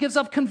life that gives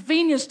up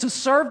convenience to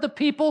serve the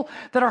people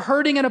that are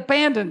hurting and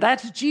abandoned.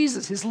 That's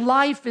Jesus. His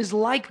life is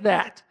like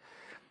that.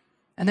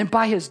 And then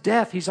by his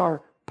death, he's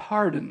our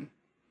pardon,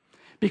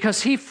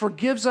 because he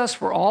forgives us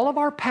for all of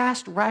our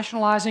past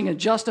rationalizing and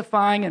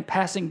justifying and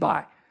passing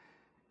by,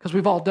 because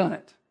we've all done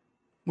it.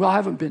 We all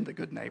haven't been the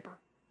good neighbor.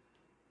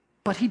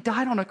 But he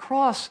died on a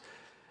cross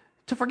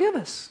to forgive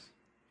us,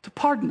 to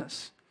pardon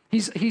us.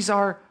 He's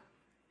our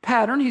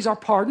pattern, he's our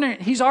pardon,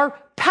 he's our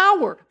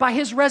power. By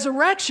his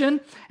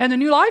resurrection and the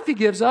new life he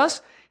gives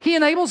us, he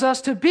enables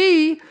us to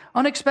be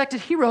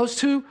unexpected heroes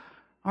to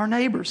our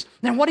neighbors.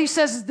 And what he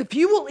says is, if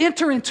you will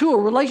enter into a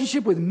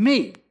relationship with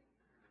me,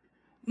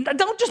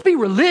 don't just be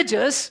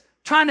religious,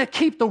 trying to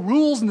keep the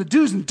rules and the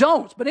do's and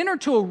don'ts, but enter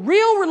into a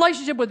real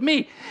relationship with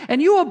me,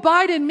 and you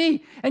abide in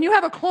me, and you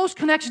have a close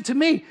connection to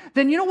me,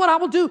 then you know what I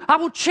will do? I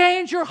will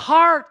change your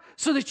heart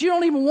so that you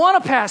don't even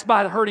want to pass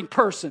by the hurting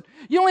person.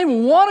 You don't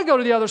even want to go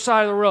to the other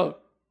side of the road.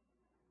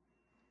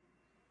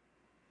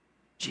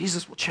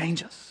 Jesus will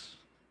change us.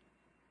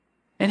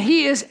 And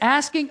he is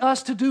asking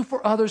us to do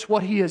for others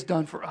what he has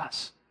done for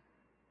us.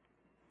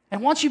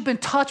 And once you've been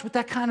touched with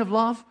that kind of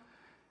love,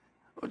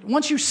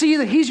 once you see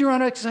that he's your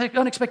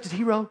unexpected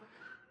hero,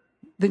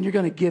 then you're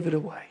going to give it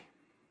away.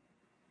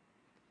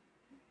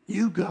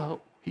 You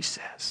go, he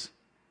says,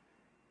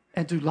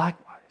 and do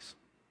likewise.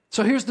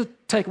 So here's the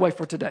takeaway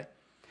for today.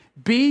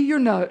 Be your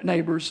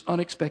neighbor's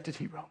unexpected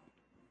hero.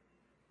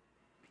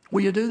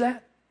 Will you do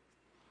that?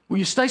 Will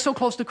you stay so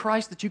close to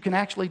Christ that you can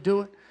actually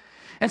do it?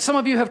 And some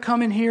of you have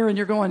come in here and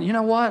you're going, you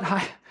know what?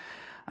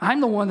 I'm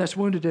the one that's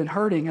wounded and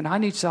hurting, and I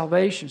need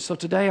salvation. So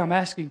today I'm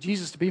asking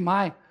Jesus to be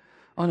my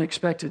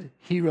unexpected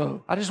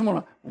hero. I just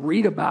want to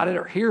read about it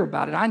or hear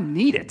about it. I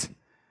need it.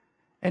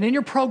 And in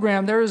your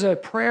program, there is a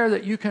prayer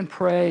that you can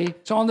pray.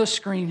 It's on the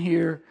screen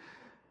here.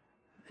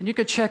 And you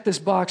could check this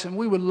box, and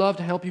we would love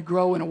to help you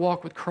grow in a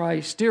walk with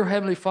Christ. Dear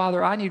Heavenly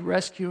Father, I need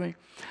rescuing.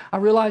 I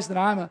realize that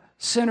I'm a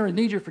sinner and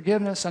need your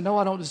forgiveness. I know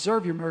I don't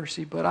deserve your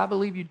mercy, but I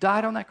believe you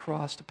died on that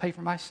cross to pay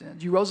for my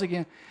sins. You rose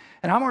again,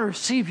 and I'm going to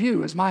receive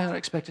you as my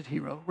unexpected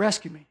hero.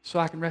 Rescue me so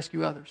I can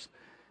rescue others.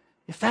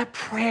 If that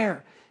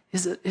prayer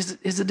is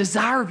a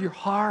desire of your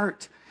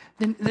heart,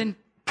 then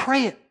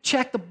pray it.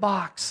 Check the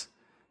box.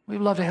 We'd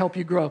love to help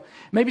you grow.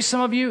 Maybe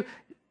some of you,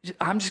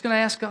 I'm just going to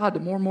ask God to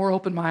more and more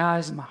open my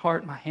eyes and my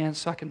heart and my hands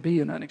so I can be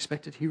an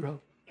unexpected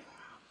hero.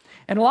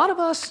 And a lot of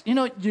us,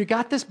 you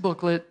got this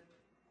booklet,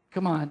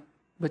 come on,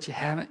 but you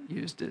haven't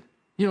used it.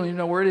 You don't even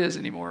know where it is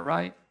anymore,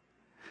 right?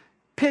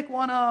 Pick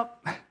one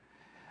up,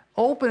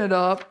 open it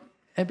up,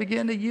 and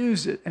begin to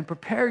use it and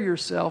prepare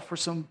yourself for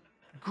some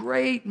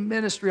great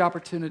ministry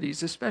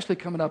opportunities, especially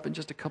coming up in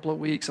just a couple of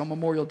weeks on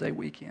Memorial Day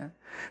weekend.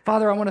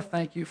 Father, I want to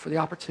thank you for the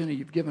opportunity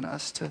you've given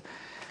us to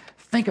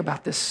think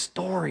about this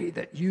story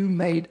that you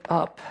made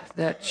up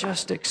that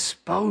just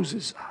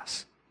exposes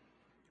us.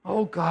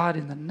 Oh God,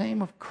 in the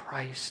name of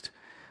Christ,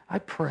 I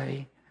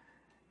pray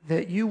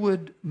that you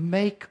would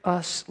make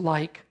us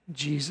like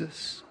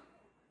Jesus.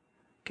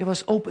 Give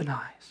us open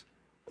eyes,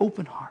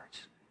 open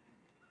hearts,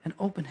 and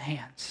open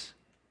hands.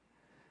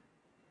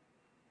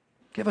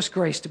 Give us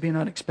grace to be an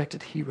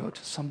unexpected hero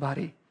to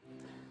somebody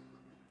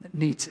that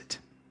needs it.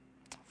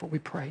 For we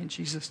pray in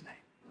Jesus' name.